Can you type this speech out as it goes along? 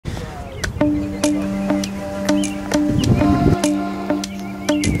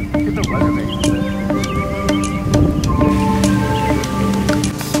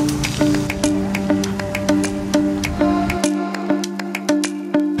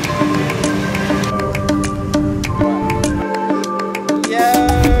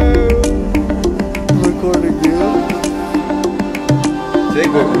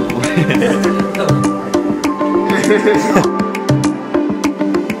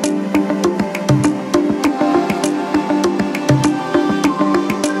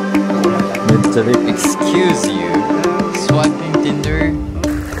Excuse you, swiping Tinder?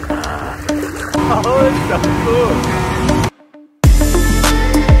 Oh, it's so cool.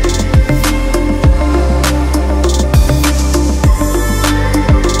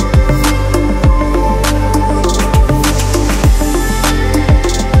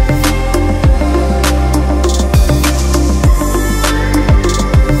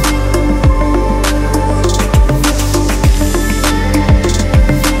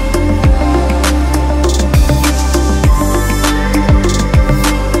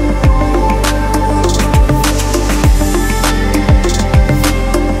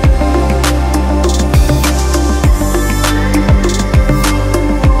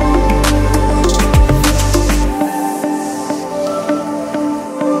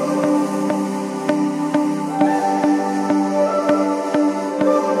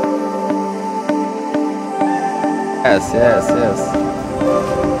 Yes, yes, yes.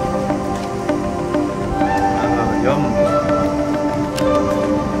 Yum.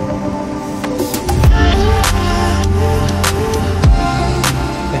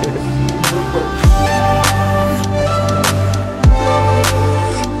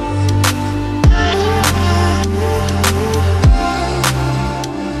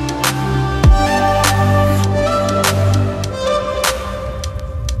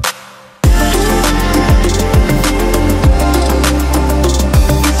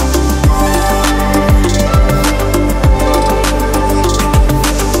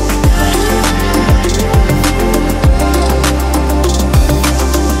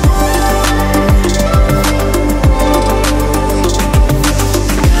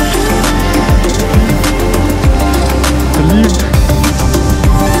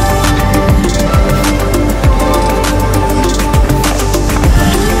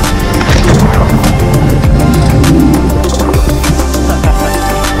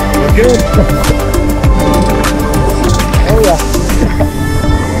 Oh yeah.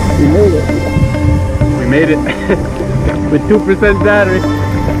 We made it. We made it with 2% battery.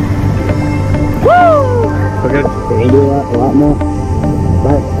 Woo! Okay. We'll do a lot more.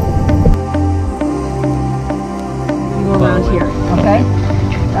 But you go around here, okay?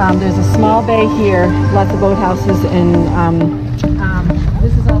 There's a small bay here, lots of boathouses, and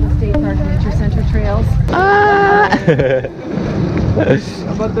this is all the State Park Nature Center trails.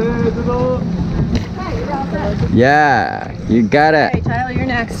 yeah, you got it. Okay, Tyler, you're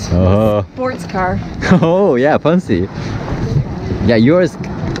next. Oh. Sports car. Oh yeah, fancy. Yeah, yours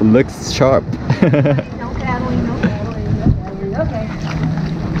looks sharp. No paddling, no paddling, no paddling. Okay.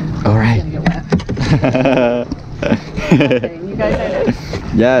 All right. Okay, you guys are next.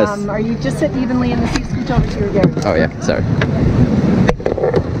 Yes. Are you just sit evenly in the seat? Scoot over to your Gary. Oh yeah, sorry.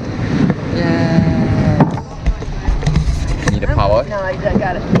 Need a power? No, I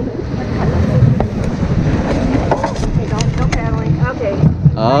got it. Okay, no paddling. Okay.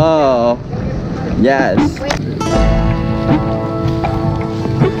 Oh, yes.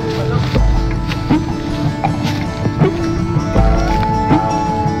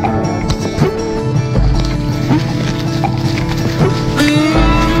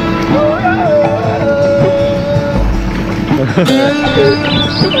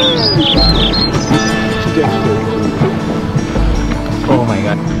 Oh my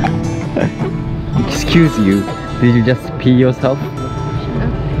god. Excuse you, did you just pee yourself?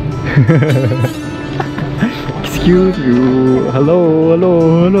 Excuse you. Hello,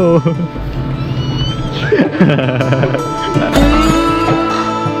 hello, hello.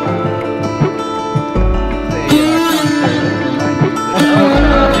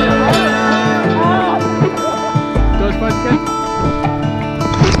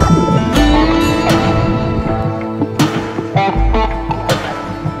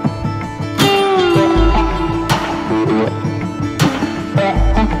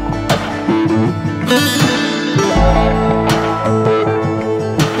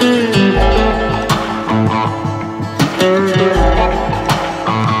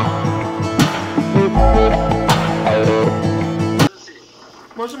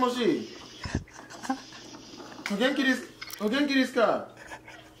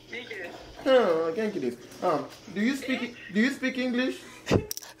 Do you speak English?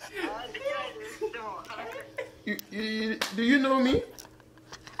 Do you know me?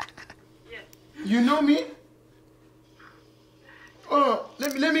 Yes. You know me? Oh,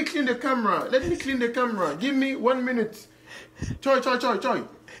 let me clean the camera. Let me clean the camera. Give me 1 minute. Choi.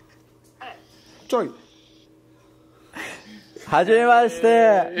 はじめまし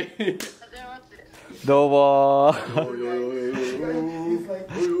て。どうも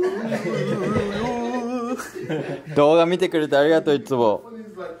動画見てくれてありがとう。いつもこ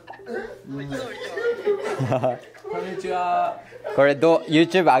んにちは。これ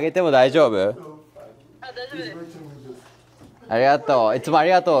YouTube 上げても大丈夫？大丈夫です。ありがとう。いつもあり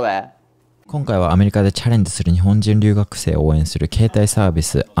がとうね。今回はアメリカでチャレンジする日本人留学生を応援する携帯サービ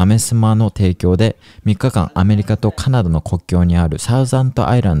スアメスマの提供で3日間アメリカとカナダの国境にあるサウザント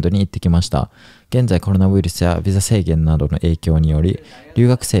アイランドに行ってきました。現在コロナウイルスやビザ制限などの影響により留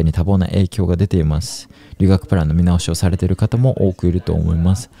学生に多忙な影響が出ています。留学プランの見直しをされている方も多くいると思い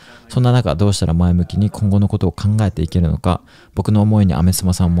ます。そんな中どうしたら前向きに今後のことを考えていけるのか、僕の思いにアメス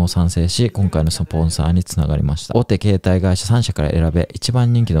マさんも賛成し、今回のスポンサーにつながりました。大手携帯会社3社から選べ一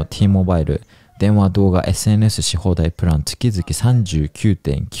番人気の T モバイル電話動画 SNS し放題プラン月々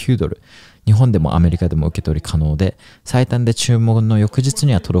 39.9 ドル。日本でもアメリカでも受け取り可能で、最短で注文の翌日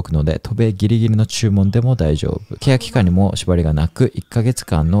には届くので、渡米ギリギリの注文でも大丈夫。契約期間にも縛りがなく、1ヶ月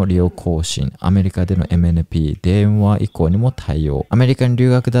間の利用更新、アメリカでの MNP、電話移行にも対応。アメリカに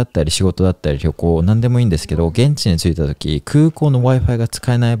留学だったり仕事だったり旅行、何でもいいんですけど、現地に着いた時、空港の Wi-Fi が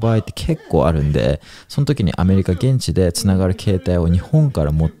使えない場合って結構あるんで、その時にアメリカ現地でつながる携帯を日本か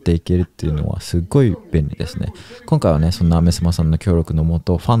ら持っていけるっていうのはすっごい便利ですね。今回はね、そんなアメスマさんの協力のも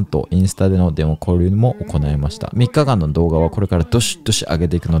と、ファンとインスタでの電話交流も行いました。3日間の動画はこれからどしどし上げ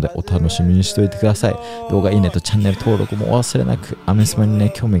ていくのでお楽しみにしておいてください。動画いいねとチャンネル登録もお忘れなく、アメスマにね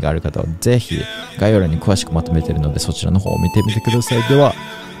興味がある方はぜひ概要欄に詳しくまとめているのでそちらの方を見てみてください。では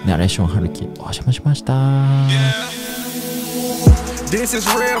ナレーションはるきお邪魔しました。This is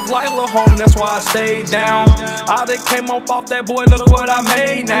real life, little home, that's why I stayed down. I done came up off that boy, look what I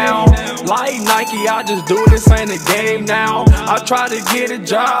made now. Like Nike, I just do this, ain't a game now. I try to get a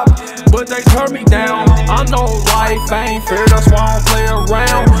job, but they turn me down. I know life ain't fair, that's why I don't play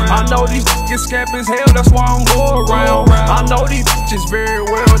around. I know these niggas scap as hell, that's why I'm go around. I know these bitches very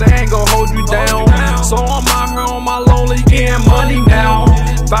well, they ain't gon' hold you down. So I'm out here on my lonely, getting money now.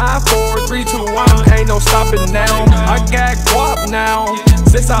 5, 4, 3, 2, 1, ain't no stopping now. I got guap now.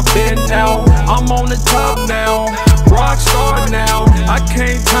 Since I've been out, I'm on the top now. Rockstar now, I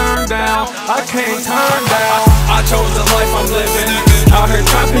can't turn down, I can't turn down. I chose the life I'm living, out here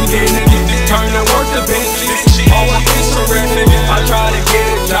trapping, getting it, turning work to Bentley. Always been terrific, I tried to get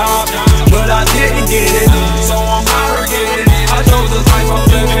a job, but I didn't get it. So I'm out here getting it, I chose the life I'm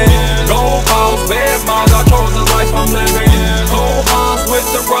living. Gold balls, bad balls, I chose the life I'm living. Gold balls with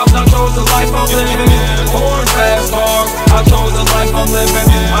the rocks, I chose the life I'm living. Born fast cars, I chose the life I'm living.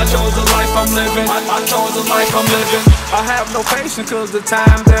 I chose the life I'm living. I chose the life I'm living. I have no patience cause the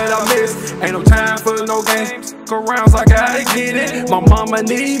time that I miss. Ain't no time for no games. Arounds, I gotta get it. My mama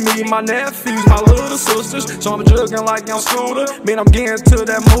need me, my nephews, my little sisters. So I'm jugging like I'm Scooter. Man, I'm getting to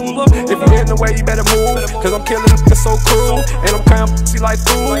that moolah. If you're in the way, you better move. Cause I'm killing it so cruel. And I'm crying pussy like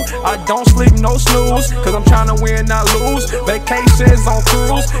food. I don't sleep, no snooze. Cause I'm trying to win, not lose. Vacations on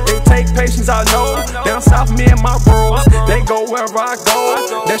cruise. It take patience, I know. Down south, me and my bros, they go wherever I go.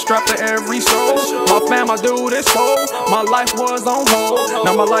 That strapped to every soul. My fam, I do this for. My life was on hold.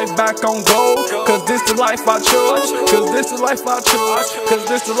 Now my life back on gold. Cause this the life I chose. Cause this the life I chose. Cause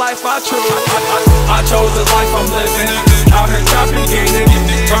this the life I chose. I chose the life I'm living. Out here trapping, getting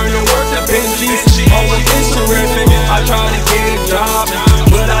it. Turning work to Bentley. Always been terrific. I tried to get a job,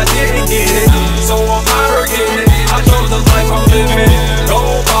 but I didn't get it. So I'm out here getting it. I chose the life I'm living.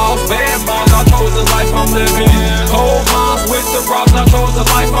 Gold balls, bad balls. I chose the life I'm living. Cold bonds with the rocks. I chose the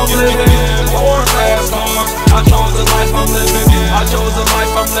life I'm living.